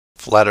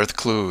Flat Earth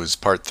Clues,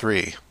 Part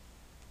 3,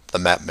 The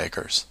Map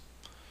Makers.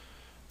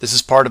 This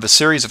is part of a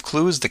series of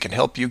clues that can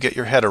help you get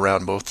your head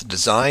around both the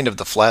design of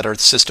the flat Earth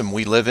system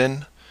we live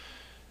in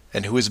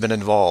and who has been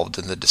involved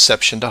in the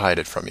deception to hide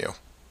it from you.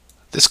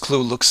 This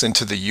clue looks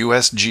into the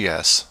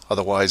USGS,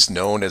 otherwise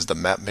known as the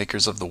map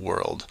makers of the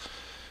world,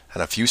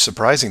 and a few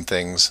surprising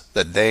things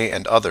that they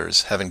and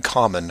others have in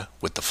common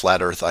with the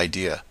flat Earth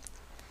idea.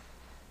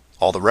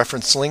 All the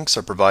reference links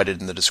are provided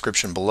in the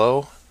description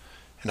below,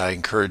 and I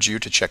encourage you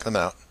to check them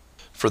out.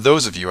 For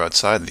those of you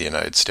outside the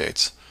United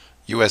States,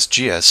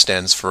 USGS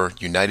stands for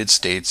United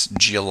States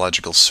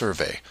Geological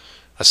Survey,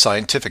 a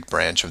scientific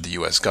branch of the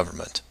U.S.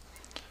 government.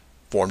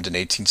 Formed in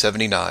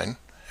 1879,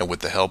 and with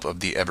the help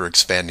of the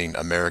ever-expanding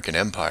American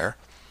Empire,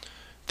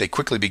 they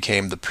quickly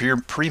became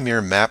the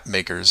premier map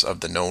makers of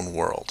the known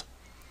world.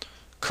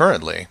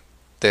 Currently,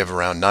 they have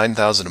around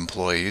 9,000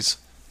 employees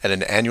and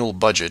an annual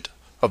budget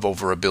of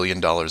over $1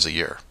 billion a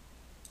year.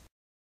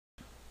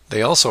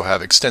 They also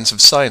have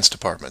extensive science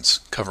departments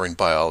covering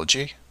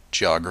biology,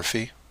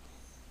 geography,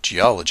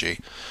 geology,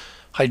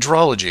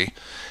 hydrology,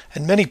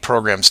 and many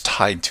programs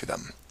tied to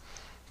them.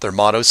 Their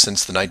motto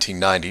since the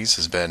 1990s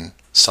has been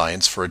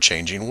 "Science for a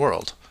Changing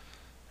World,"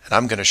 and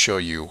I'm going to show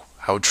you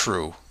how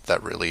true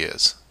that really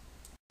is.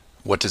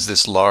 What does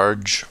this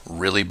large,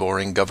 really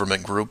boring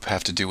government group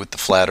have to do with the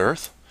flat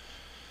Earth?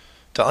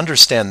 To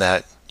understand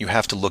that, you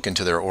have to look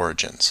into their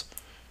origins,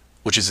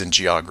 which is in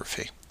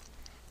geography.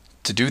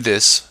 To do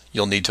this,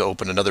 you'll need to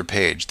open another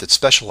page that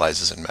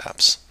specializes in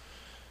maps.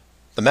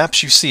 The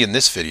maps you see in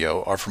this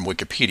video are from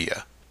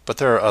Wikipedia, but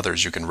there are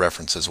others you can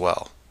reference as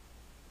well.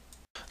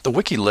 The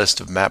Wiki list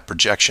of map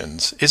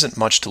projections isn't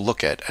much to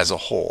look at as a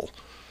whole,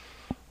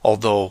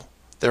 although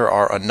there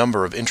are a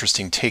number of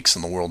interesting takes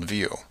on the world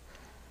view.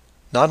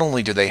 Not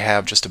only do they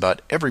have just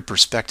about every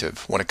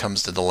perspective when it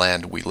comes to the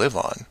land we live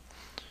on,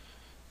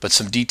 but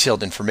some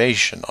detailed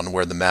information on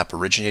where the map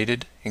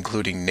originated,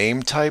 including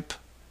name type,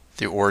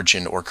 the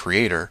origin or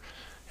creator,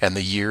 and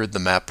the year the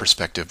map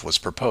perspective was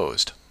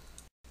proposed.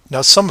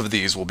 Now, some of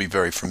these will be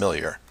very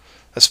familiar,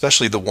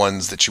 especially the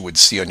ones that you would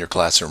see on your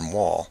classroom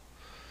wall.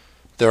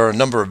 There are a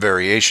number of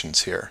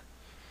variations here,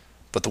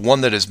 but the one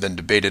that has been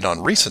debated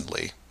on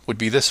recently would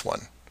be this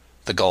one,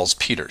 the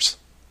Gauls-Peters,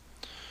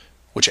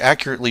 which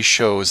accurately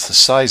shows the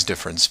size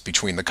difference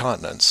between the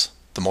continents,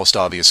 the most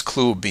obvious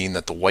clue being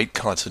that the white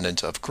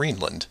continent of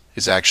Greenland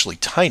is actually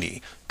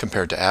tiny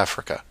compared to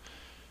Africa.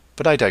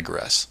 But I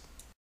digress.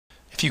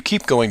 If you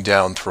keep going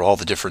down through all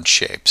the different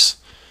shapes,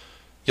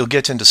 you'll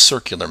get into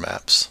circular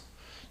maps,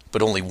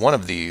 but only one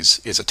of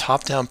these is a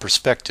top-down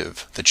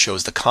perspective that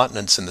shows the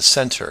continents in the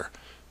center,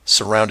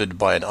 surrounded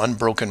by an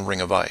unbroken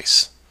ring of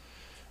ice.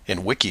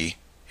 In Wiki,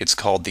 it's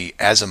called the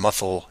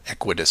Azimuthal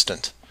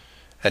equidistant,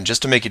 and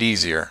just to make it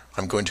easier,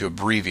 I'm going to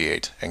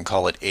abbreviate and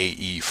call it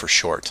AE for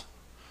short.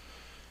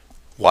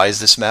 Why is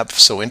this map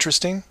so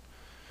interesting?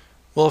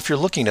 Well, if you're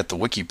looking at the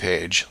Wiki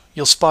page,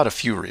 you'll spot a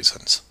few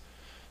reasons.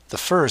 The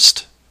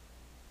first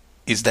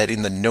is that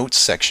in the notes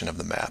section of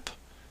the map,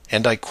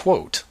 and I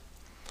quote,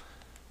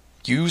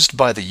 "Used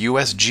by the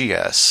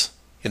USGS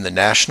in the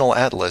National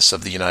Atlas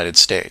of the United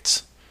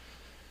States."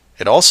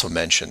 It also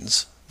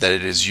mentions that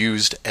it is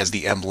used as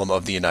the emblem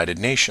of the United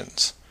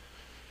Nations.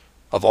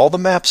 Of all the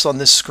maps on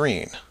this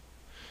screen,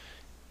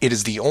 it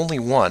is the only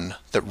one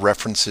that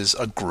references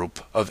a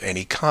group of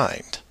any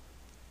kind.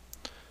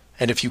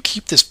 And if you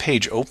keep this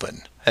page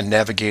open and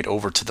navigate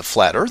over to the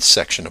Flat Earth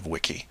section of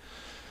Wiki,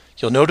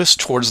 you'll notice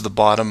towards the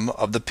bottom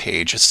of the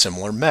page a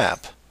similar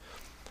map.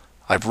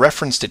 I've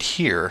referenced it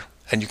here,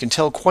 and you can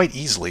tell quite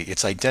easily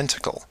it's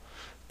identical,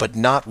 but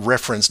not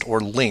referenced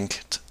or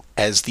linked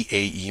as the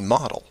AE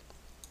model.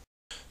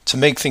 To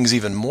make things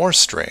even more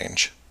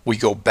strange, we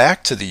go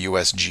back to the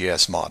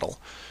USGS model,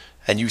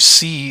 and you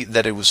see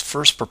that it was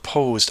first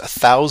proposed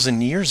 1,000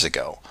 years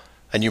ago,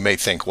 and you may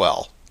think,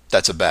 well,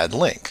 that's a bad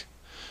link.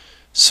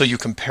 So you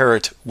compare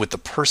it with the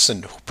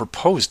person who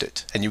proposed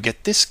it, and you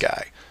get this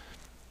guy,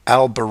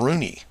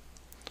 Al-Biruni.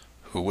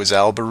 Who was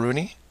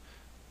Al-Biruni?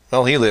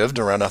 Well, he lived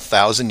around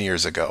 1,000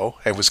 years ago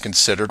and was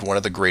considered one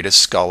of the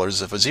greatest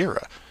scholars of his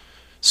era,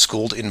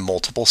 schooled in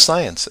multiple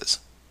sciences.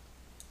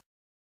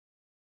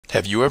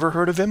 Have you ever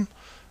heard of him?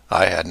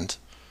 I hadn't.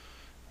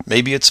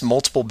 Maybe it's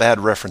multiple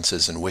bad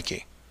references in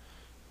Wiki.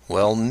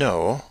 Well,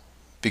 no,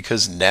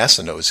 because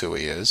NASA knows who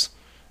he is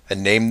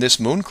and named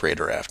this moon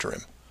crater after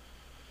him.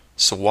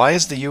 So why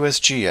is the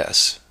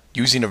USGS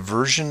using a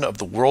version of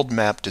the world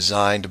map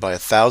designed by a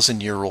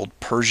 1,000-year-old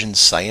Persian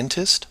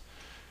scientist?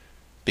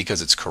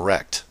 Because it's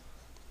correct.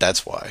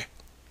 That's why.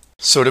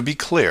 So to be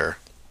clear,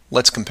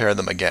 let's compare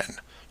them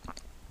again.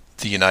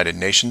 The United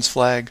Nations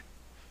flag,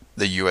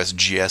 the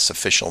USGS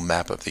official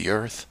map of the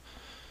Earth,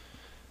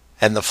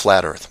 and the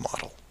Flat Earth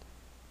model.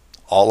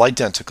 All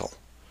identical,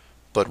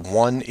 but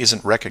one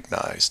isn't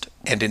recognized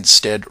and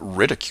instead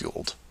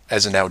ridiculed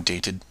as an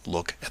outdated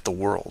look at the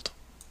world.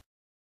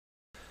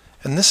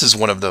 And this is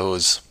one of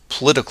those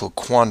political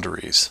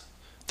quandaries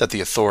that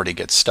the authority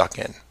gets stuck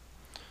in.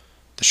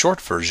 The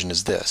short version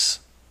is this.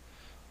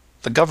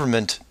 The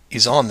government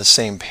is on the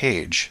same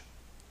page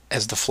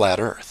as the flat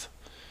Earth.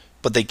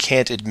 but they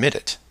can't admit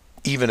it,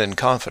 even in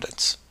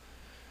confidence.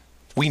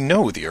 We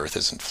know the Earth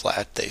isn't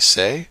flat, they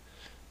say,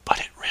 but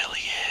it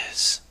really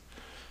is.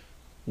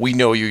 We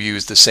know you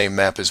use the same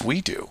map as we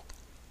do,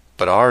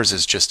 but ours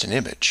is just an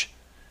image.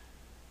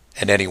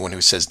 And anyone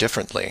who says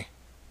differently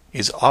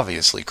is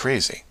obviously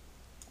crazy.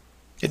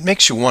 It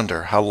makes you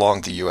wonder how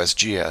long the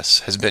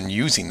USGS has been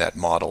using that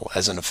model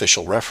as an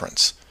official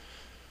reference.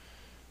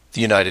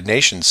 The United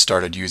Nations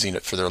started using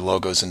it for their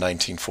logos in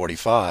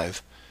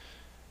 1945,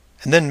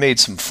 and then made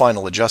some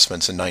final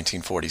adjustments in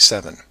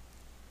 1947.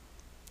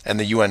 And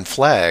the UN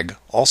flag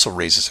also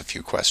raises a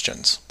few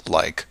questions,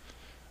 like,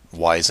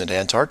 why isn't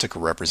Antarctica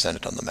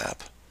represented on the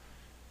map?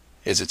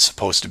 Is it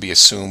supposed to be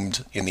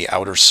assumed in the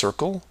outer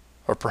circle,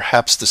 or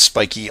perhaps the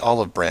spiky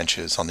olive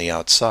branches on the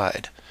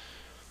outside?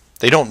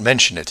 They don't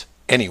mention it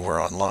anywhere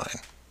online.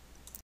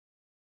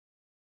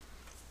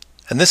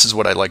 And this is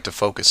what I like to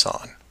focus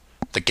on: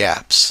 the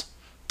gaps,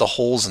 the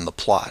holes in the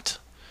plot,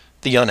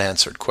 the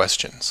unanswered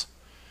questions.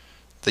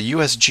 The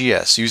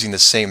USGS using the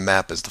same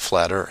map as the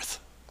flat Earth,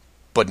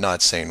 but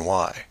not saying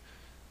why,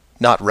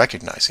 not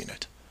recognizing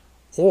it,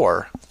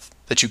 or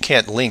that you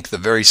can't link the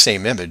very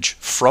same image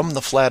from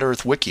the Flat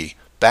Earth Wiki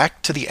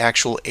back to the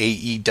actual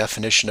AE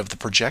definition of the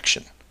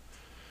projection.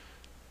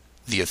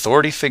 The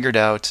authority figured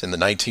out in the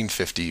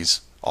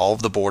 1950s all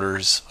of the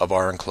borders of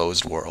our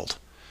enclosed world,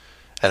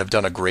 and have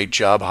done a great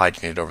job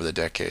hiding it over the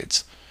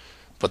decades.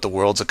 But the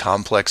world's a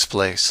complex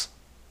place,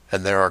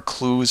 and there are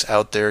clues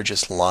out there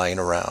just lying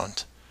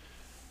around.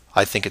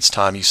 I think it's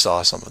time you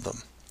saw some of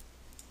them.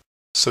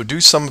 So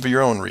do some of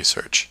your own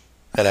research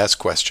and ask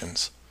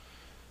questions.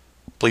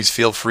 Please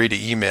feel free to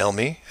email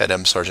me at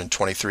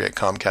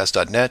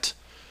msargent23@comcast.net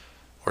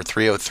or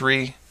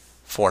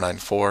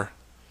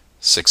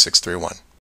 303-494-6631.